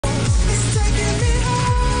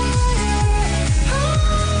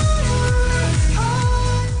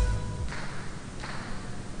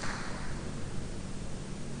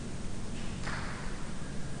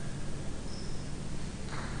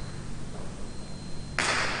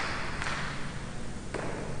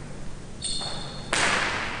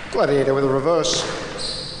Gladiator with a reverse.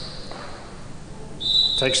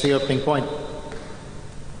 Takes the opening point.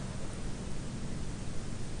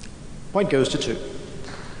 Point goes to 2.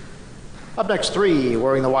 Up next, 3,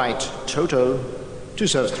 wearing the white, Toto. 2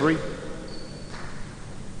 serves 3.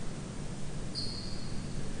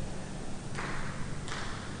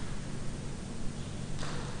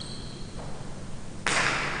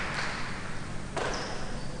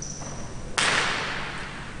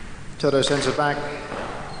 Toto sends it back,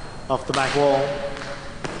 off the back wall.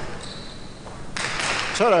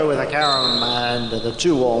 Toto with a carom and the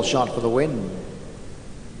 2-wall shot for the win.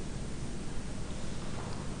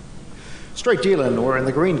 Straight dealing, we're in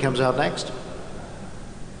the green, comes out next.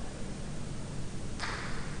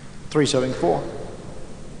 3 serving 4.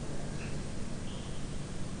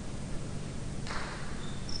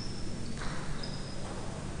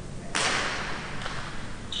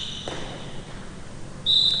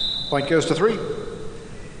 Point goes to 3.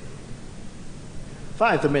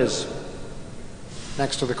 5, the Miz.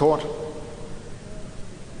 Next to the court.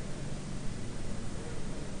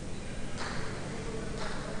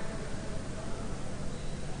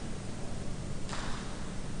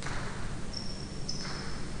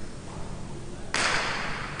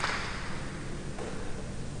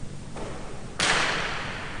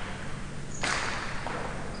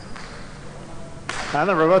 And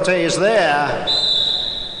the revote is there.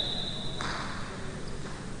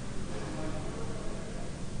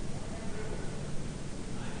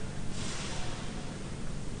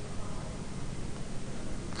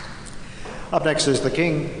 Up next is the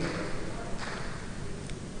king.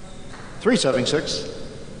 3 serving 6.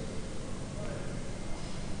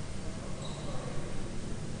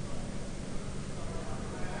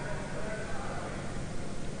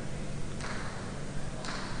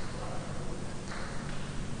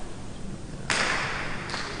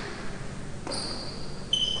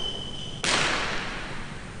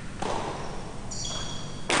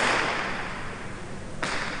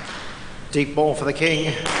 Deep ball for the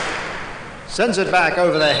king. Sends it back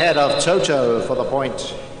over the head of Toto for the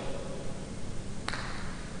point.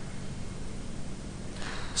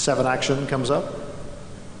 7 action comes up.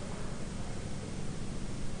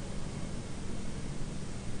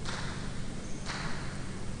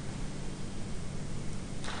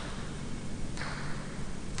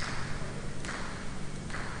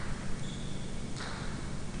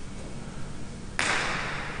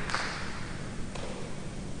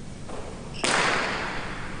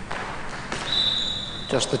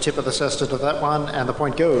 Just the tip of the cesta to that one, and the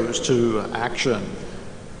point goes to action.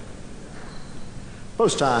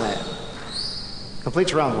 Post time.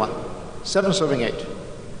 Completes round 1. 7 serving 8.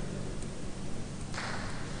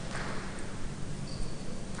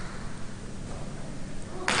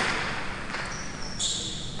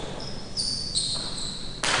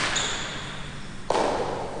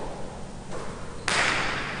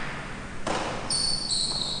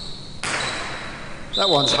 That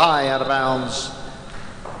one's high out of bounds.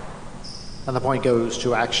 And the point goes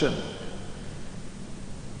to action.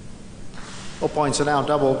 All points are now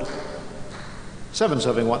doubled. 7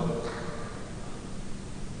 serving 1.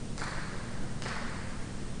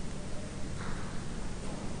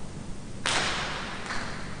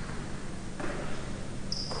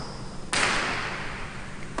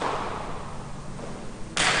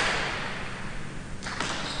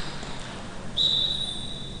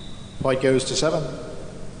 Point goes to 7.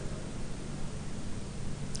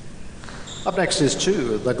 Up next is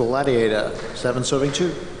 2, the Gladiator, 7 serving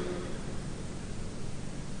 2.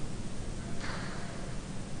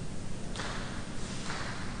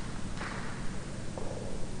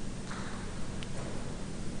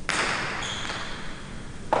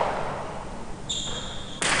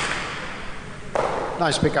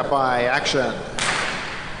 Nice pickup by action.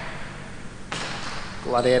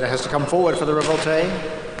 Gladiator has to come forward for the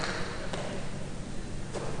revolte.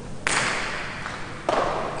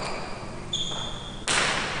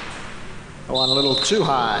 One a little too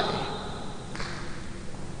high.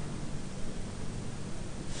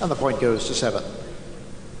 And the point goes to 7.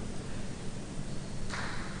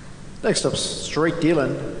 Next up, straight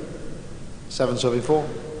dealing, 7 serving 4.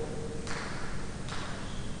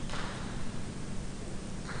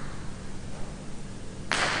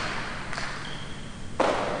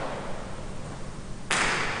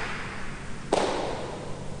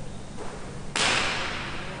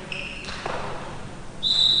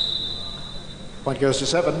 Point goes to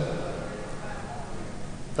 7.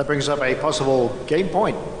 That brings up a possible game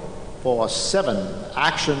point for 7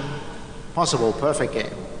 action, possible perfect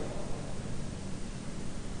game.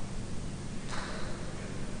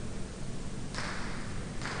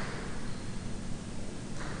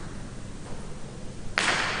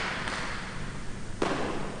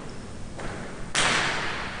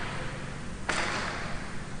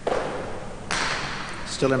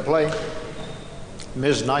 Still in play.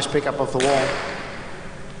 Miz, nice pickup off the wall.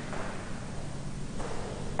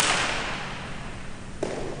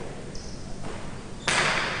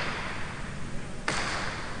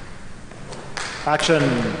 Action.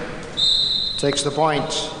 Takes the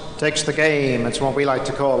point, takes the game. It's what we like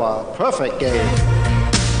to call a perfect game.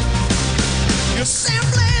 You're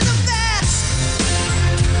simply the best.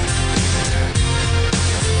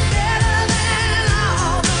 Better than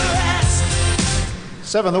all the rest.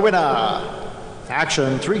 7, the winner.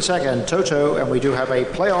 Action, 3-second Toto, and we do have a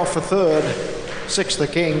playoff for third. 6, the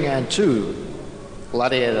king, and 2,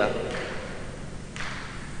 Gladiator.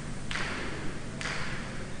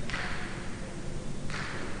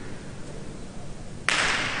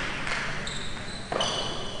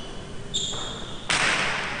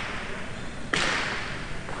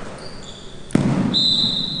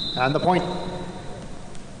 And the point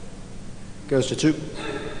goes to 2. 7-3-2-6.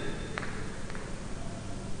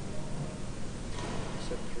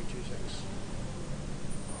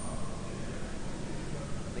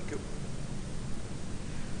 Thank you.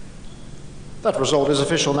 That result is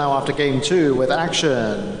official now after game 2 with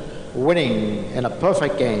Action winning in a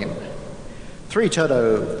perfect game. 3,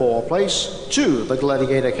 Toto for place. 2, the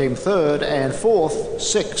Gladiator came third, and fourth,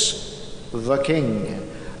 6, the King.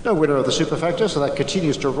 No winner of the superfecta, so that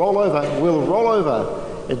continues to roll over, will roll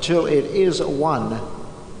over until it is won.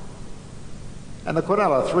 And the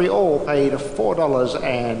Quinella 3 all paid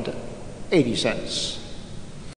 $4.80.